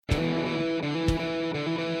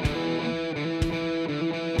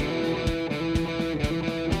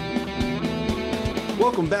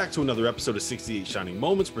Welcome back to another episode of 68 Shining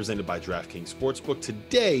Moments presented by DraftKings Sportsbook.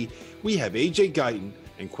 Today, we have AJ Guyton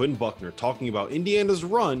and Quinn Buckner talking about Indiana's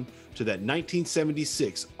run to that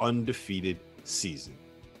 1976 undefeated season.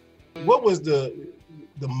 What was the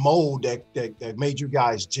mold that made you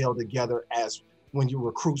guys gel together as when you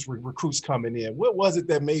recruits coming in? What was it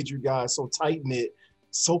that made you guys so tight-knit,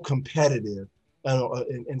 so competitive,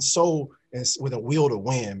 and so with a will to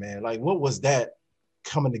win, man? Like, what was that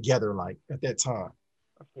coming together like at that time?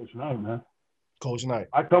 That's Coach Knight, man. Coach Knight.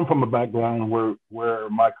 I come from a background where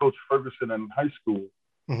my coach Ferguson in high school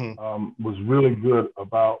was really good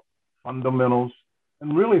about fundamentals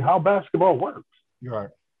and really how basketball works. You're right.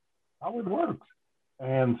 How it works.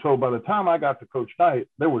 And so by the time I got to Coach Knight,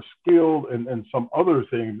 there was skill and some other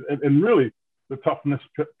things, and really the toughness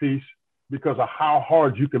piece because of how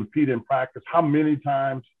hard you compete in practice, how many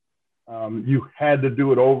times you had to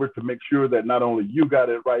do it over to make sure that not only you got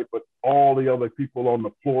it right, but all the other people on the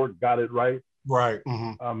floor got it right. Right.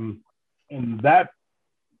 And that,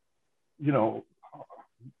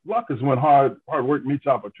 luck is when hard work meets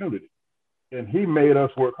opportunity. And he made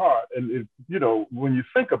us work hard. And, when you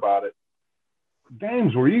think about it,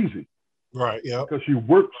 games were easy. Right, yeah. Because you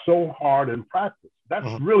worked so hard in practice.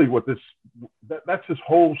 That's really what that's his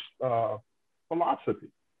whole philosophy.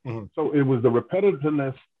 So it was the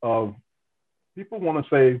repetitiveness of people want to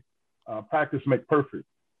say practice make perfect.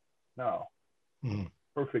 No,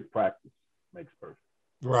 perfect practice makes perfect.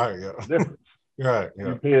 Right, yeah. Difference. Right, yeah.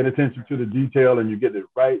 You're paying attention to the detail and you get it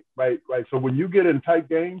right. So when you get in tight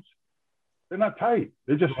games, they're not tight.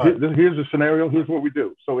 They're just, here's a scenario, here's what we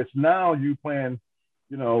do. So it's now you playing,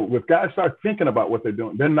 if guys start thinking about what they're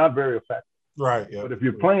doing, they're not very effective. Right, yeah. But if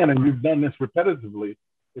you're playing and you've done this repetitively,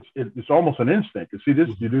 it's almost an instinct. You see this,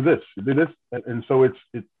 you do this, you do this. And so it's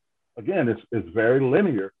very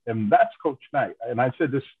linear. And that's Coach Knight. And I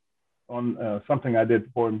said this on something I did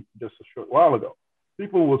for him just a short while ago.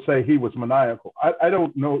 People will say he was maniacal. I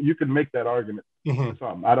don't know. You can make that argument.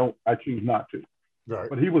 I choose not to. Right.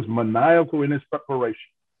 But he was maniacal in his preparation.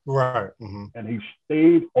 Right. And he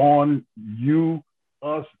stayed on you,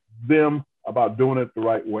 us, them about doing it the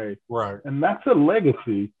right way. Right. And that's a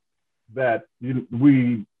legacy that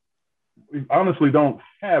we honestly don't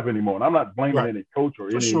have anymore. And I'm not blaming any coach or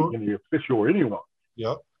any official or anyone.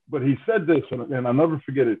 Yep. But he said this, and I'll never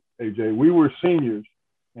forget it, AJ. We were seniors,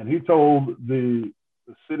 and he told the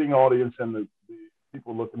sitting audience and the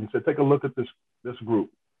people looking, he said, take a look at this group.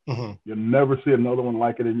 You'll never see another one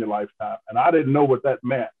like it in your lifetime. And I didn't know what that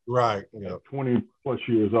meant. Right. Yeah. At 20 plus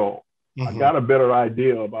years old. I got a better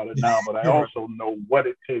idea about it now, but I also know what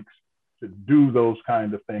it takes to do those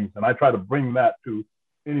kind of things. And I try to bring that to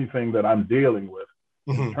anything that I'm dealing with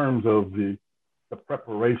in terms of the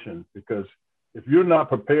preparation, because if you're not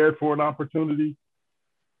prepared for an opportunity,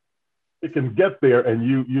 it can get there and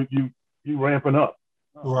you ramping up.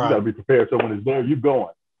 Right. You got to be prepared. So when it's there, you're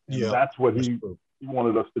going. And that's what he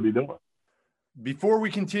wanted us to be doing. Before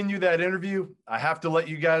we continue that interview, I have to let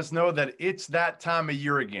you guys know that it's that time of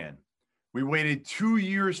year again. We waited 2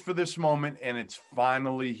 years for this moment, and it's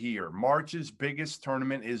finally here. March's biggest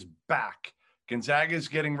tournament is back. Gonzaga is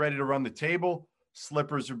getting ready to run the table.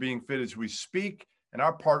 Slippers are being fit as we speak, and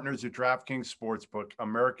our partners at DraftKings Sportsbook,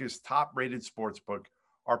 America's top-rated sportsbook,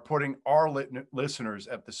 are putting our listeners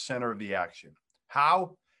at the center of the action.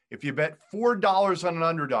 How? If you bet $4 on an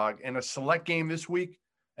underdog in a select game this week,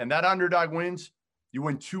 and that underdog wins, you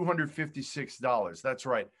win $256. That's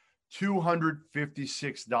right,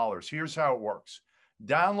 $256. Here's how it works.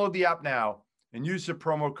 Download the app now and use the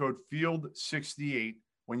promo code FIELD68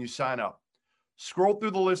 when you sign up. Scroll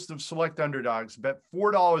through the list of select underdogs, bet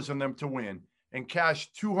 $4 on them to win, and cash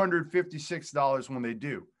 $256 when they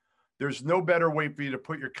do. There's no better way for you to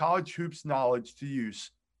put your college hoops knowledge to use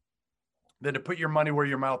than to put your money where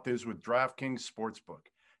your mouth is with DraftKings Sportsbook.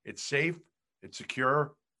 It's safe, it's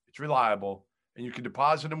secure, it's reliable, and you can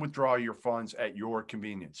deposit and withdraw your funds at your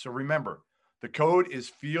convenience. So remember, the code is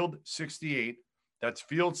FIELD68. That's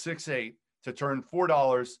FIELD68 to turn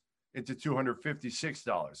 $4 into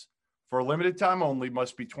 $256. For a limited time only,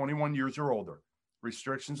 must be 21 years or older.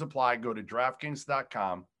 Restrictions apply. Go to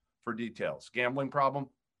DraftKings.com for details. Gambling problem?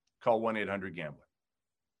 Call 1-800-GAMBLER.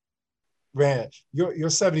 Man, your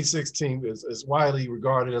 76 team is widely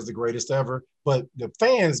regarded as the greatest ever, but the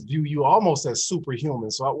fans view you almost as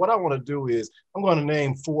superhuman. So what I want to do is I'm going to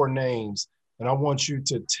name 4 names, and I want you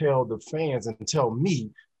to tell the fans and tell me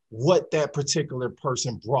what that particular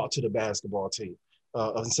person brought to the basketball team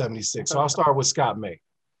of 76. So I'll start with Scott May.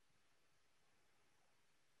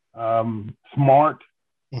 Smart,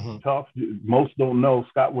 tough. Most don't know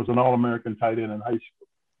Scott was an All-American tight end in high school.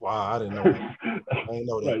 Wow, I didn't know that. I didn't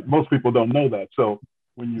know that. Right. Most people don't know that. So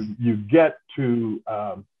when you get to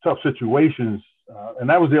tough situations, and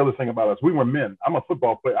that was the other thing about us. We were men. I'm a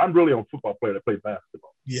football player. I'm really a football player that played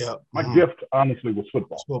basketball. Yeah. My gift, honestly, was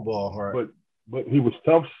football. Football, right. But he was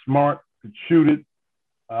tough, smart, could shoot it.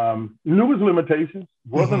 Knew his limitations.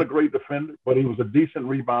 Wasn't a great defender, but he was a decent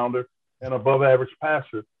rebounder and above average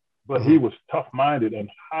passer. But he was tough-minded and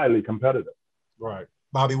highly competitive. Right.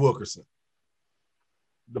 Bobby Wilkerson.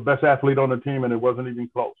 The best athlete on the team, and it wasn't even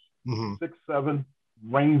close. 6'7",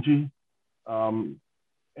 rangy. And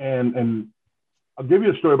I'll give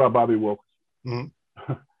you a story about Bobby Wilkerson.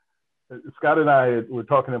 Scott and I were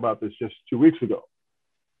talking about this just 2 weeks ago.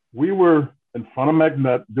 We were in front of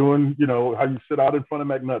McNutt doing, you know, how you sit out in front of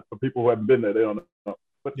McNutt. For people who haven't been there, they don't know.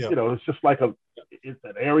 But, you know, it's just like it's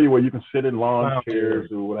an area where you can sit in lawn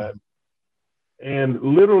chairs or whatever. And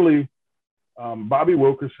literally, Bobby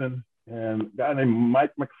Wilkerson and a guy named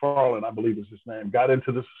Mike McFarland, I believe is his name, got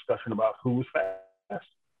into this discussion about who was fast.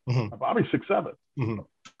 Bobby's 6'7".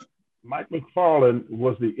 Mike McFarland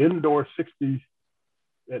was the indoor 60,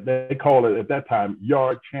 they called it at that time,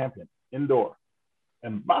 yard champion, indoor.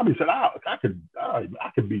 And Bobby said, I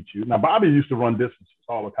could beat you. Now, Bobby used to run distances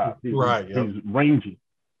all the time. He's rangy.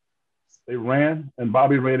 They ran, and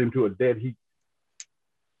Bobby ran into a dead heat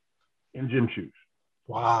in gym shoes.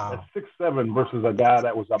 Wow. At 6'7" versus a guy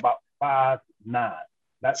that was about 5'9".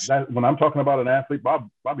 That when I'm talking about an athlete,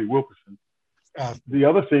 Bobby Wilkerson. The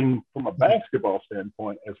other thing from a basketball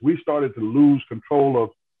standpoint, as we started to lose control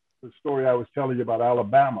of the story I was telling you about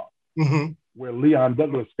Alabama, where Leon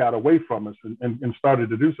Douglas got away from us and started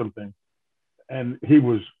to do something, and he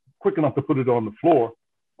was quick enough to put it on the floor,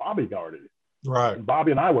 Bobby guarded it. Right. And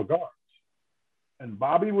Bobby and I were guards. And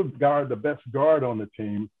Bobby would guard the best guard on the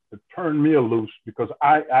team to turn me loose because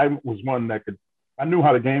I was one that I knew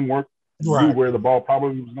how the game worked, knew where the ball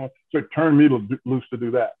probably was going. So it turned me loose to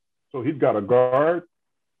do that. So he'd got a guard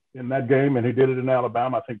in that game, and he did it in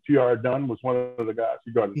Alabama. I think T.R. Dunn was one of the guys.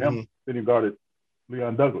 He guarded him. Then he guarded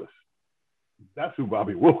Leon Douglas. That's who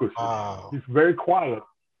Bobby Wilkerson is. Wow. He's very quiet,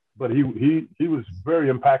 but he was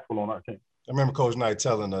very impactful on our team. I remember Coach Knight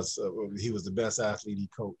telling us he was the best athlete he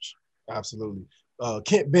coached. Absolutely.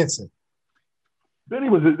 Kent Benson. Benny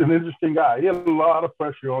was an interesting guy. He had a lot of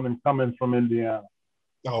pressure on him coming from Indiana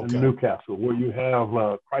and Newcastle, where you have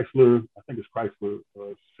Chrysler, I think it's Chrysler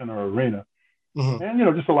Center Arena, and, you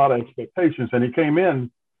know, just a lot of expectations. And he came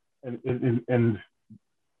in and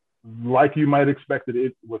like you might expect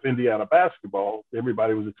it with Indiana basketball,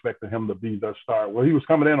 everybody was expecting him to be the star. Well, he was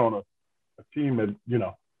coming in on a team that, you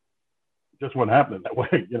know, just wasn't happening that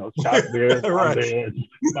way. You know, Scott there,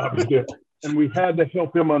 Bobby there. And we had to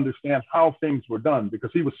help him understand how things were done because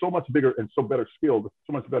he was so much bigger and so much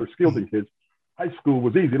better skilled than kids. High school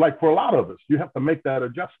was easy. Like for a lot of us, you have to make that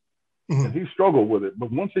adjustment. And he struggled with it.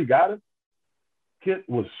 But once he got it, Kit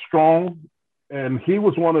was strong. And he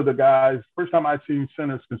was one of the guys, first time I'd seen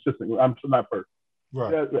centers consistently. I'm not first.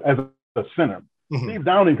 As a center. Steve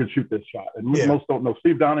Downing could shoot this shot. And most don't know,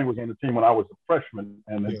 Steve Downing was on the team when I was a freshman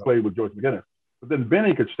and then played with George McGinnis. But then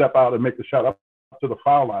Benny could step out and make the shot up to the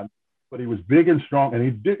foul line. But he was big and strong, and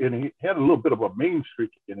he had a little bit of a mean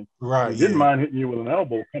streak in him. He didn't mind hitting you with an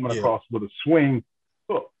elbow coming across with a swing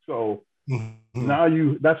hook. So now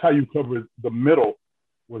that's how you cover the middle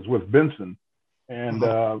was with Benson. And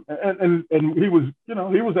and he was, you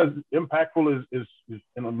know, he was as impactful as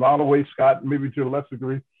in a lot of ways Scott, maybe to a lesser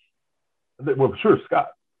degree. Well, sure, Scott.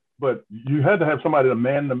 But you had to have somebody to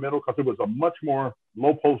man the middle because it was a much more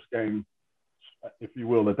low post game, if you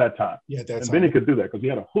will, at that time. And Benny could do that because he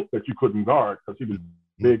had a hook that you couldn't guard because he was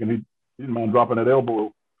big and he didn't mind dropping that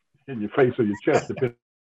elbow in your face or your chest, depending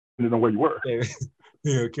on where you were.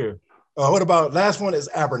 Okay. What about last one is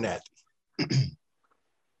Abernathy?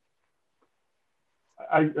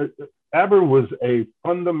 Aber was a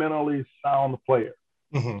fundamentally sound player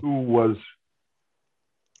who was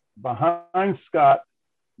behind Scott,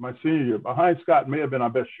 my senior year. Behind Scott may have been our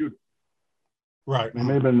best shooter. Right. It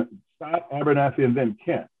may have been Scott, Abernathy, and then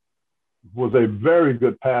Kent. Was a very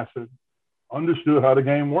good passer, understood how the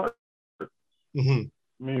game worked. I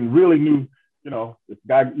mean, really knew, you know, the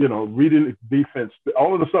guy, you know, reading defense,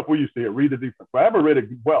 all of the stuff we used to hear, read the defense. But Aber read it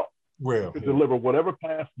well. He could deliver whatever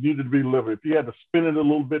pass needed to be delivered. If he had to spin it a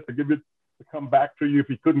little bit to give it to come back to you, if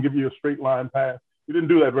he couldn't give you a straight line pass, he didn't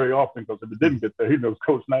do that very often because if it didn't get there, he knows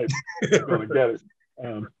Coach Knight is going to get it.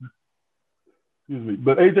 Excuse me.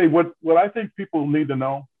 But AJ, what I think people need to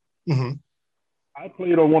know, I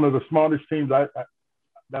played on one of the smartest teams that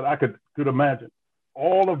I could imagine.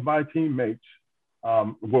 All of my teammates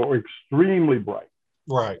were extremely bright.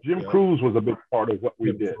 Jim Cruz was a big part of what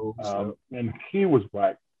we did. And he was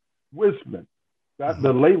bright. Wisman,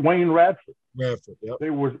 The late Wayne Radford. Radford, yep. They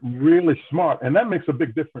were really smart. And that makes a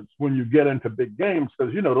big difference when you get into big games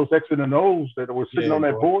because, you know, those X's and O's that were sitting on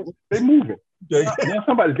that board, they move it. Now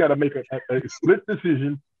somebody's got to make a split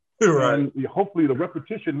decision. Right. And hopefully the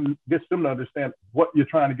repetition gets them to understand what you're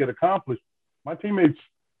trying to get accomplished. My teammates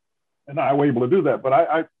and I were able to do that. But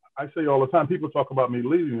I say all the time, people talk about me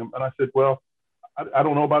leading them. And I said, well, I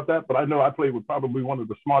don't know about that, but I know I played with probably one of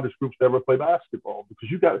the smartest groups to ever play basketball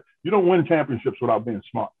because you don't win championships without being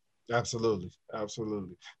smart. Absolutely.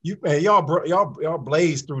 Y'all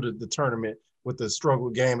blazed through the tournament with the struggle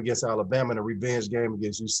game against Alabama and a revenge game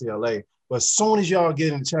against UCLA. But as soon as y'all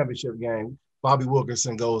get in the championship game, Bobby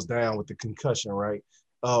Wilkerson goes down with the concussion, right?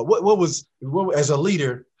 What as a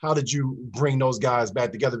leader, how did you bring those guys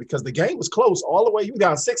back together? Because the game was close all the way. You were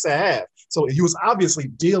down 6.5. So you was obviously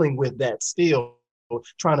dealing with that still,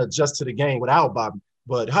 trying to adjust to the game without Bobby.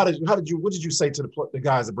 But what did you say to the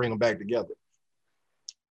guys to bring them back together?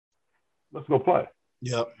 Let's go play.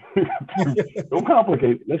 Yep. Don't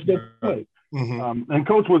complicate it. Let's go play. Mm-hmm. And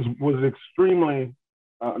Coach was extremely,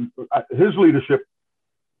 his leadership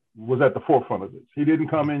was at the forefront of this. He didn't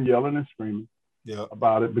come in yelling and screaming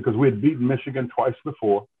about it because we had beaten Michigan twice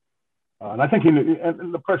before. And I think he knew,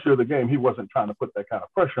 and the pressure of the game, he wasn't trying to put that kind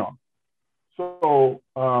of pressure on. So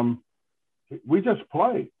we just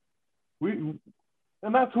played. And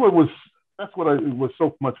that's what was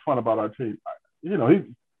so much fun about our team. You know,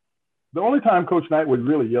 the only time Coach Knight would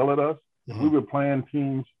really yell at us, we were playing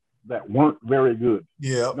teams that weren't very good.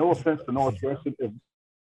 Yeah. No offense to Northwestern. If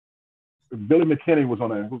Billy McKinney was on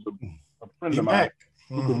there, who's a friend of mine,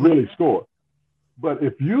 who could really score. But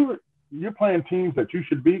if you're playing teams that you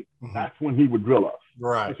should beat, that's when he would drill us.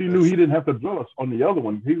 Right. Because he knew he didn't have to drill us on the other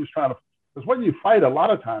one. He was trying to, because when you fight a lot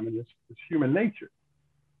of time, and it's human nature.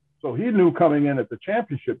 So he knew coming in at the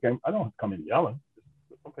championship game, I don't come in yelling.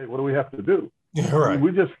 Okay, what do we have to do? Yeah, right.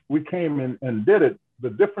 We came in and did it. The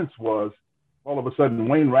difference was all of a sudden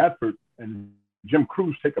Wayne Radford and Jim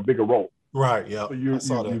Cruz take a bigger role. Right. Yeah. So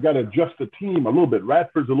you got to adjust the team a little bit.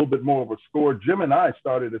 Radford's a little bit more of a scorer. Jim and I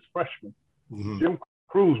started as freshmen. Jim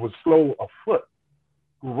Cruz was slow of foot,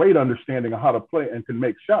 great understanding of how to play and can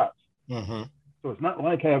make shots. So it's not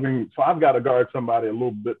like so I've got to guard somebody a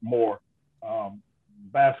little bit more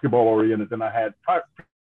basketball oriented than I had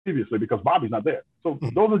previously because Bobby's not there. So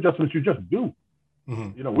those adjustments you just do.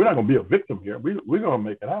 You know, we're not going to be a victim here. We're going to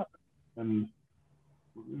make it happen. And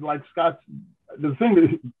like Scott, the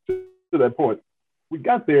thing to that point, we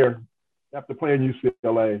got there after playing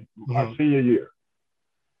UCLA our senior year.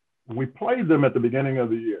 And we played them at the beginning of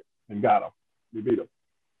the year and got them. We beat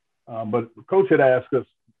them. But the coach had asked us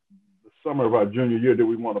the summer of our junior year, did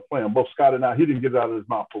we want to play them? Both Scott and I, he didn't get it out of his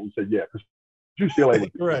mouth, but we said, yeah, because UCLA was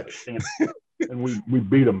right. And we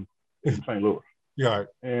beat them in St. Louis. Yeah.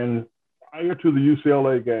 And prior to the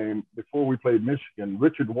UCLA game, before we played Michigan,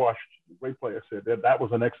 Richard Washington, a great player, said that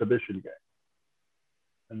was an exhibition game.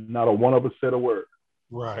 And not a one of us said a word.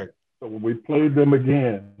 Right. So when we played them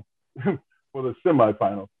again for the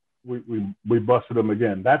semifinals, we busted them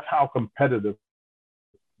again. That's how competitive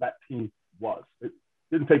that team was. It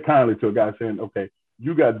didn't take kindly to a guy saying, okay,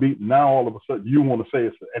 you got beaten. Now all of a sudden you want to say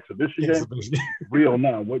it's an exhibition game? Real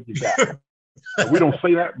now, what you got? We don't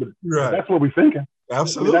say that, but that's what we're thinking.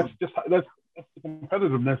 Absolutely. I mean, that's the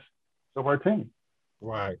competitiveness of our team.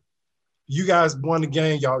 Right. You guys won the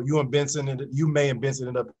game, y'all. You and Benson, you May and Benson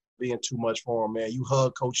ended up being too much for him, man. You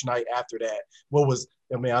hugged Coach Knight after that.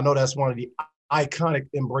 I know that's one of the iconic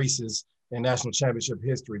embraces in national championship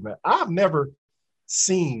history, man. I've never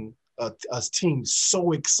seen a team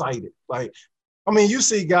so excited. Like, I mean, you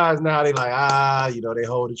see guys now, they like, they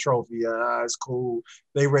hold the trophy. It's cool.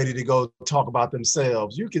 They ready to go talk about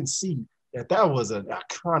themselves. You can see that was an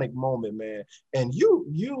iconic moment, man. And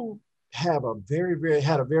you have a very, very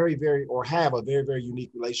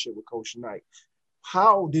unique relationship with Coach Knight.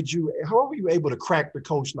 How were you able to crack the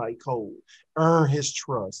Coach Knight code, earn his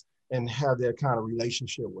trust, and have that kind of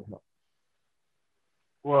relationship with him?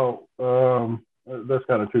 Well, that's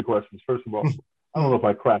kind of two questions. First of all, I don't know if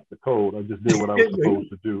I cracked the code. I just did what I was supposed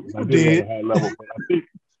to do. I did it at a high level. But I think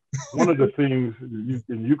one of the things,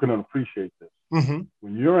 you can appreciate this.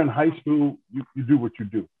 When you're in high school, you do what you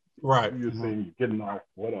do. Right. You do your thing, you're getting off,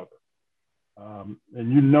 whatever.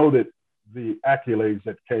 And you know that the accolades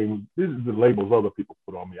that came, these are the labels other people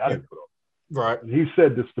put on me. I didn't put on me. Right. And he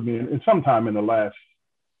said this to me, and sometime in the last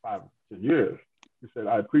 5 or 10 years, he said,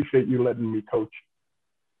 I appreciate you letting me coach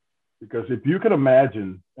you. Because if you can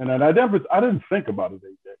imagine, and I didn't think about it,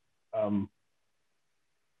 AJ.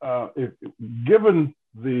 Given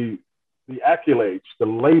the accolades, the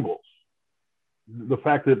labels, the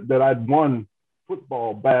fact that I'd won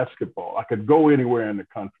football, basketball. I could go anywhere in the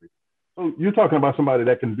country. So you're talking about somebody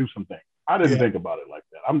that can do some things. I didn't think about it like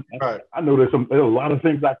that. I know there's a lot of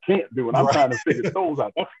things I can't do, and I'm trying to figure those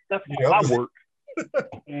out. That's how I work.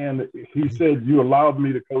 And he said, you allowed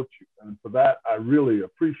me to coach you. And for that, I really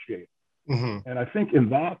appreciate it. Mm-hmm. And I think in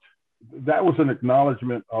that was an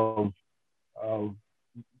acknowledgement of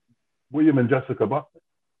William and Jessica Buckner.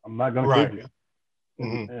 I'm not going to kid you.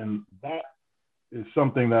 Mm-hmm. And that is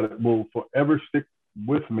something that will forever stick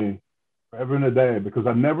with me forever and a day, because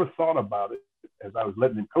I never thought about it as I was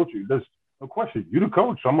letting him coach you. There's no question. You're the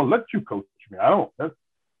coach, so I'm going to let you coach me.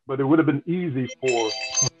 But it would have been easy for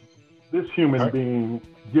this human being,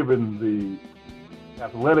 given the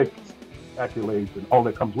athletic accolades and all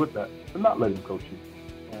that comes with that, to not let him coach you.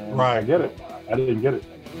 And I get it. I didn't get it.